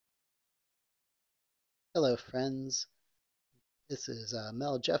Hello, friends. This is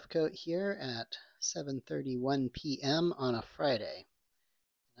Mel Jeffcoat here at 7:31 p.m. on a Friday.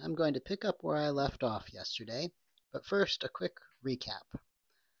 I'm going to pick up where I left off yesterday, but first, a quick recap.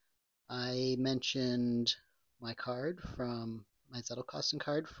 I mentioned my Zettelkasten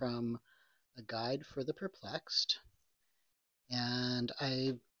card from A Guide for the Perplexed, and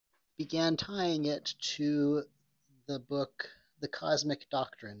I began tying it to the book The Cosmic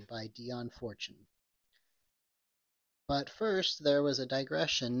Doctrine by Dion Fortune. But first, there was a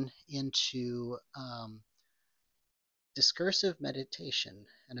digression into discursive meditation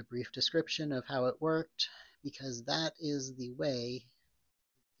and a brief description of how it worked, because that is the way,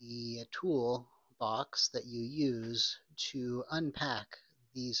 the tool box that you use to unpack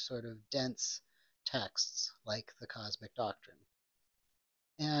these sort of dense texts like the Cosmic Doctrine.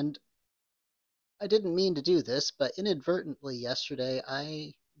 And I didn't mean to do this, but inadvertently yesterday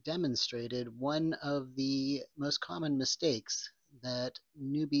I demonstrated one of the most common mistakes that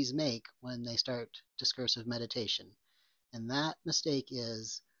newbies make when they start discursive meditation. And that mistake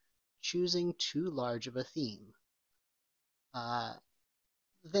is choosing too large of a theme. Uh,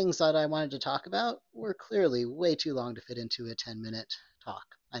 the things that I wanted to talk about were clearly way too long to fit into a 10-minute talk.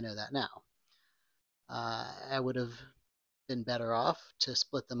 I know that now. I would have been better off to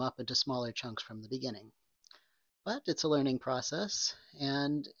split them up into smaller chunks from the beginning. But it's a learning process,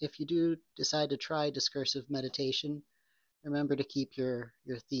 and if you do decide to try discursive meditation, remember to keep your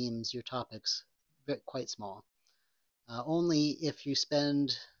themes, your topics, quite small. Only if you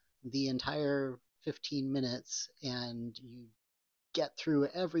spend the entire 15 minutes and you get through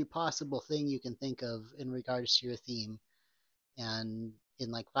every possible thing you can think of in regards to your theme, and in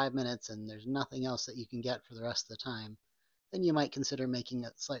like 5 minutes, and there's nothing else that you can get for the rest of the time, then you might consider making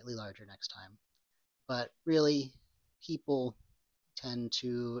it slightly larger next time. But really, people tend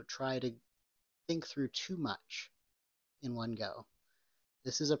to try to think through too much in one go.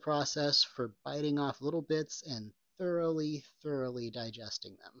 This is a process for biting off little bits and thoroughly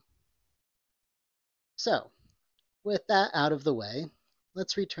digesting them. So, with that out of the way,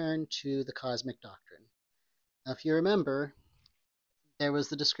 let's return to the cosmic doctrine. Now, if you remember, there was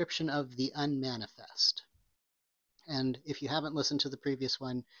the description of the unmanifest. And if you haven't listened to the previous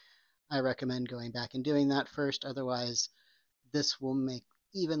one, I recommend going back and doing that first. Otherwise, this will make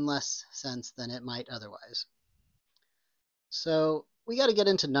even less sense than it might otherwise. So we got to get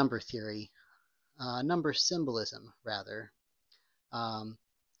into number theory, number symbolism, rather, um,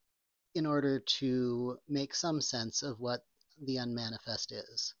 in order to make some sense of what the unmanifest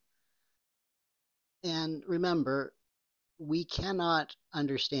is. And remember, we cannot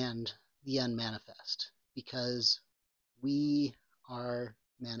understand the unmanifest because we are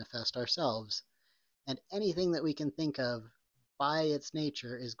manifest ourselves, and anything that we can think of by its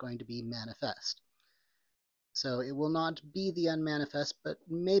nature is going to be manifest. So it will not be the unmanifest, but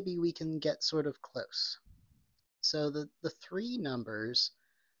maybe we can get sort of close. So the three numbers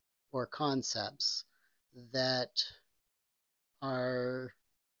or concepts that are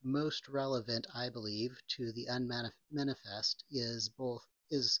most relevant, I believe, to the unmanifest is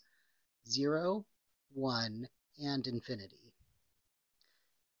 0, 1, and infinity.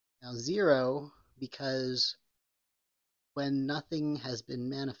 Now 0, because when nothing has been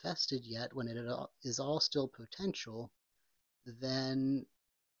manifested yet, when it is all still potential, then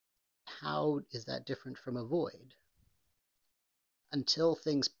how is that different from a void? Until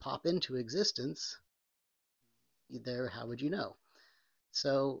things pop into existence, how would you know?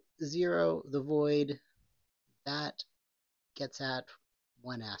 So 0, the void, that gets at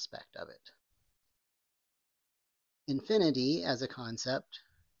one aspect of it. Infinity as a concept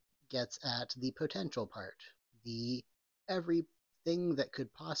gets at the potential part, the everything that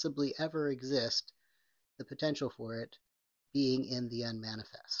could possibly ever exist, the potential for it being in the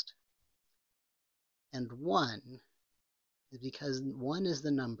unmanifest. And 1, because 1 is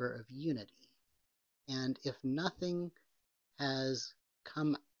the number of unity. And if nothing has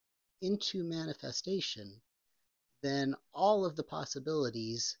come into manifestation, then all of the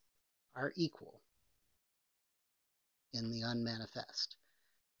possibilities are equal in the unmanifest.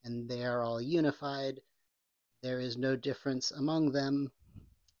 And they are all unified. There is no difference among them.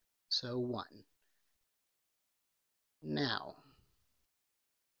 So 1. Now,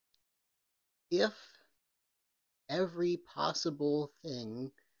 if every possible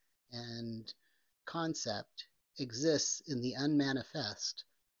thing and concept exists in the unmanifest,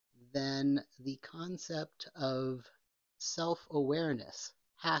 then the concept of self-awareness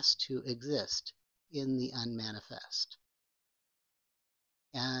has to exist in the unmanifest.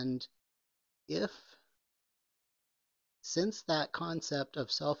 And since that concept of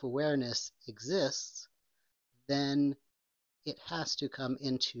self-awareness exists, then it has to come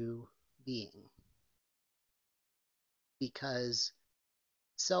into being, because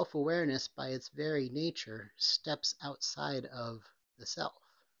self-awareness by its very nature steps outside of the self.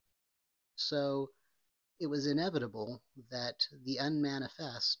 So it was inevitable that the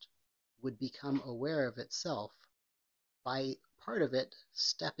unmanifest would become aware of itself by part of it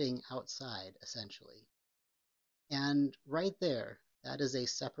stepping outside, essentially. And right there, that is a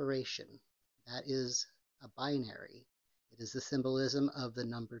separation. That is a binary. It is the symbolism of the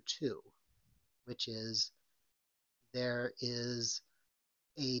number two, which is there is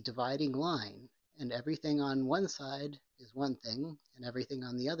a dividing line, and everything on one side is one thing, and everything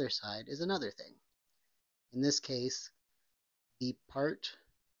on the other side is another thing. In this case, the part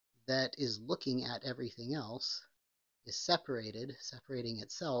that is looking at everything else is separating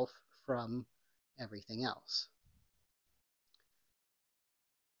itself from everything else.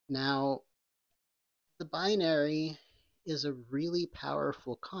 Now, the binary is a really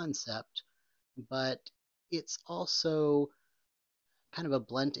powerful concept, but it's also kind of a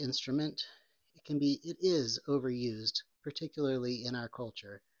blunt instrument. It is overused, particularly in our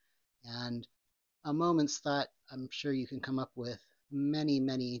culture. And a moment's thought, I'm sure you can come up with many,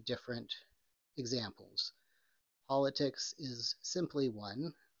 many different examples. Politics is simply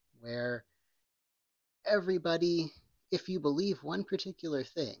one where everybody, if you believe one particular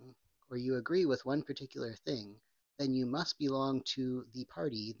thing or you agree with one particular thing, then you must belong to the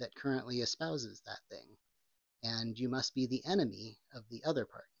party that currently espouses that thing, and you must be the enemy of the other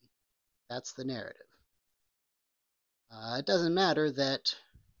party. That's the narrative. It doesn't matter that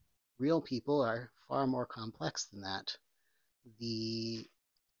real people are far more complex than that. The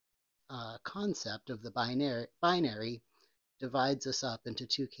concept of the binary divides us up into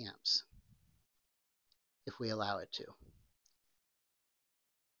two camps, if we allow it to.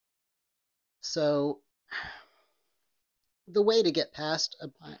 So the way to get past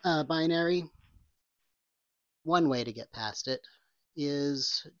a binary, one way to get past it,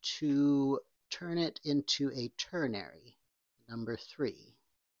 is to turn it into a ternary, number three.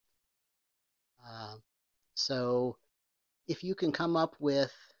 So if you can come up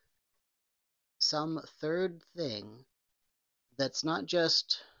with some third thing that's not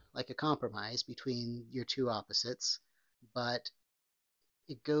just like a compromise between your two opposites, but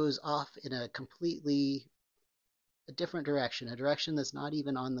it goes off in a completely different direction, a direction that's not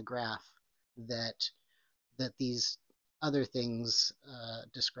even on the graph that these other things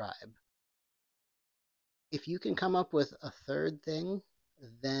describe. If you can come up with a third thing,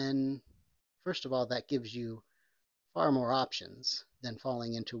 then first of all, that gives you far more options than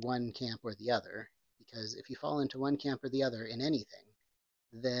falling into one camp or the other. Because if you fall into one camp or the other in anything,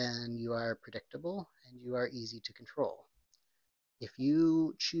 then you are predictable and you are easy to control. If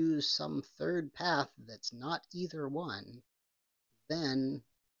you choose some third path that's not either one, then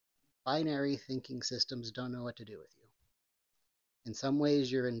binary thinking systems don't know what to do with you. In some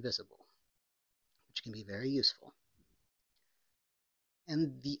ways, you're invisible, which can be very useful.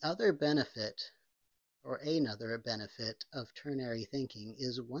 And the other benefit, or another benefit of ternary thinking,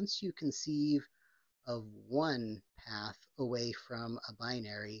 is once you conceive of one path away from a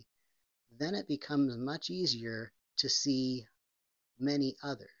binary, then it becomes much easier to see many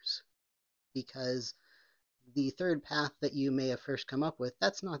others, because the third path that you may have first come up with,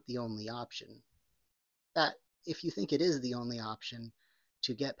 that's not the only option. That, if you think it is the only option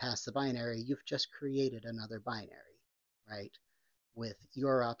to get past the binary, you've just created another binary, right? With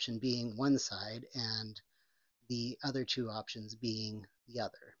your option being one side and the other two options being the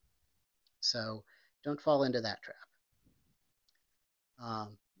other. So don't fall into that trap.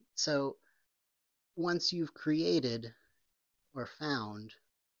 So once you've created or found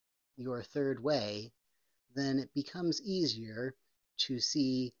your third way, then it becomes easier to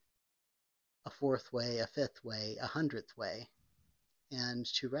see a fourth way, a fifth way, a hundredth way, and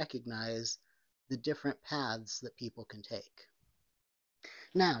to recognize the different paths that people can take.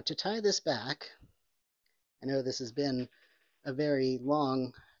 Now, to tie this back, I know this has been a very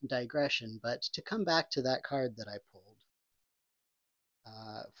long digression, but to come back to that card that I pulled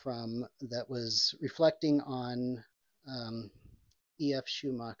that was reflecting on E.F.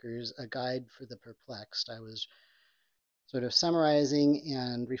 Schumacher's A Guide for the Perplexed. I was sort of summarizing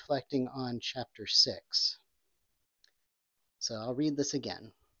and reflecting on chapter 6. So I'll read this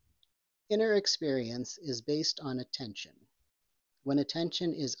again. Inner experience is based on attention. When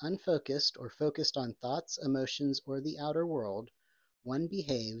attention is unfocused or focused on thoughts, emotions, or the outer world, one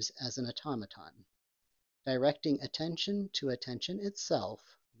behaves as an automaton. Directing attention to attention itself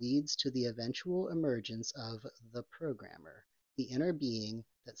leads to the eventual emergence of the programmer, the inner being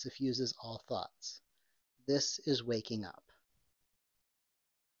that suffuses all thoughts. This is waking up.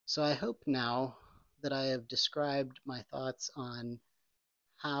 So I hope now that I have described my thoughts on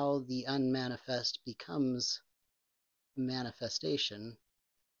how the unmanifest becomes manifestation,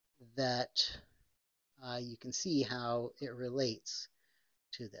 that you can see how it relates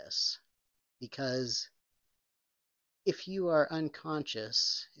to this. Because if you are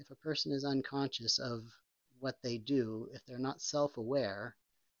unconscious, if a person is unconscious of what they do, if they're not self aware,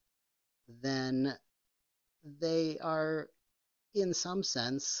 then they are, in some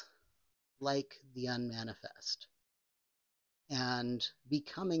sense, like the unmanifest. And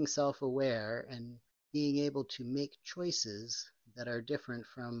becoming self aware and being able to make choices that are different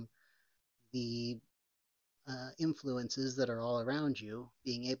from the influences that are all around you,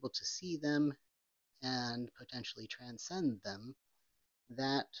 being able to see them and potentially transcend them,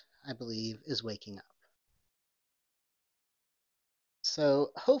 that I believe is waking up.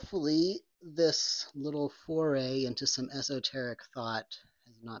 So hopefully this little foray into some esoteric thought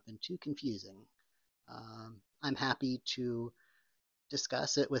has not been too confusing. I'm happy to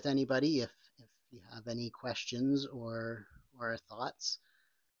discuss it with anybody if you have any questions or thoughts.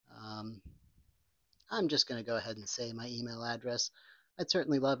 Um, I'm just going to go ahead and say my email address. I'd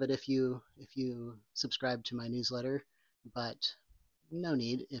certainly love it if you subscribe to my newsletter, but no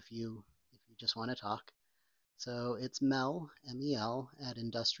need if you just want to talk. So it's Mel, M-E-L, at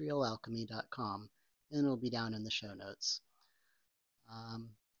industrialalchemy.com, and it'll be down in the show notes. Um,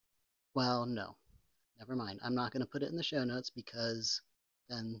 well, no, never mind. I'm not going to put it in the show notes because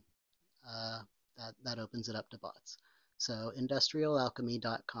then uh, that opens it up to bots. So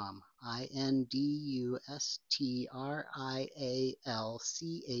industrialalchemy.com,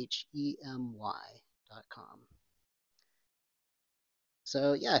 industrialchemy.com.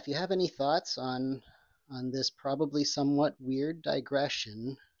 So yeah, if you have any thoughts on this probably somewhat weird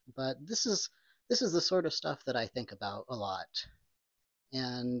digression, but this is the sort of stuff that I think about a lot.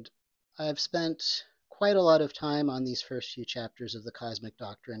 And I've spent quite a lot of time on these first few chapters of the Cosmic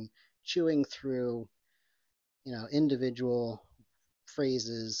Doctrine, chewing through, individual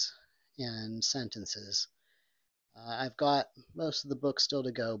phrases and sentences. I've got most of the book still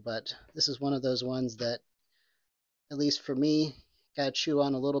to go, but this is one of those ones that, at least for me, got to chew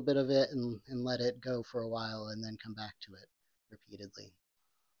on a little bit of it and let it go for a while and then come back to it repeatedly.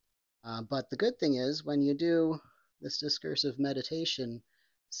 But the good thing is, when you do this discursive meditation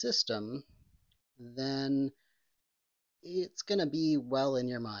system, then it's going to be well in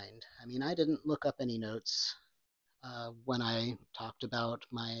your mind. I mean, I didn't look up any notes when I talked about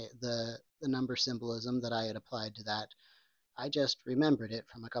the number symbolism that I had applied to that. I just remembered it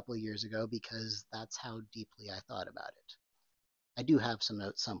from a couple of years ago because that's how deeply I thought about it. I do have some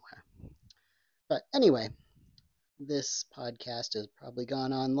notes somewhere. But anyway, this podcast has probably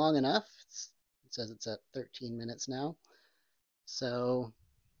gone on long enough. It says it's at 13 minutes now. So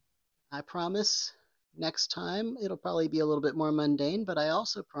I promise next time it'll probably be a little bit more mundane, but I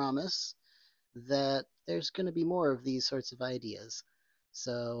also promise that there's going to be more of these sorts of ideas.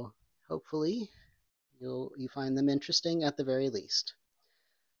 So hopefully you find them interesting at the very least.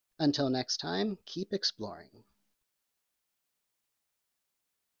 Until next time, keep exploring.